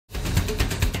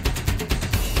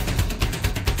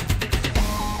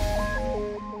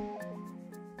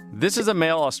This is a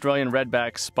male Australian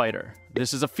redback spider.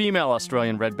 This is a female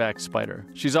Australian redback spider.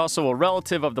 She's also a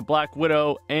relative of the black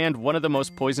widow and one of the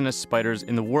most poisonous spiders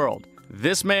in the world.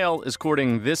 This male is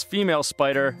courting this female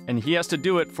spider, and he has to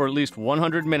do it for at least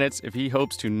 100 minutes if he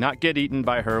hopes to not get eaten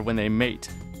by her when they mate.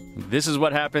 This is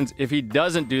what happens if he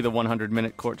doesn't do the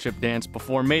 100-minute courtship dance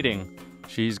before mating.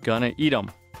 She's gonna eat him.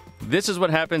 This is what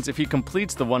happens if he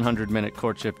completes the 100-minute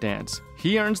courtship dance.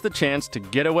 He earns the chance to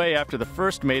get away after the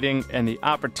first mating and the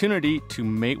opportunity to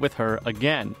mate with her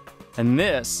again. And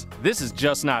this is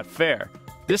just not fair.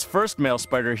 This first male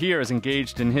spider here is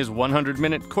engaged in his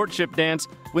 100-minute courtship dance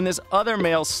when this other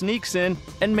male sneaks in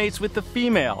and mates with the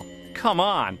female. Come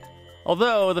on!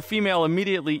 Although the female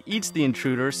immediately eats the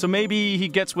intruder, so maybe he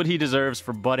gets what he deserves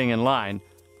for butting in line.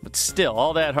 But still,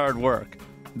 all that hard work.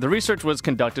 The research was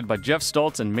conducted by Jeff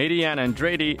Stoltz and Mariana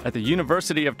Andrade at the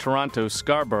University of Toronto,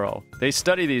 Scarborough. They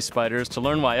study these spiders to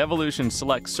learn why evolution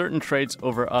selects certain traits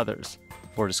over others.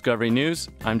 For Discovery News,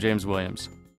 I'm James Williams.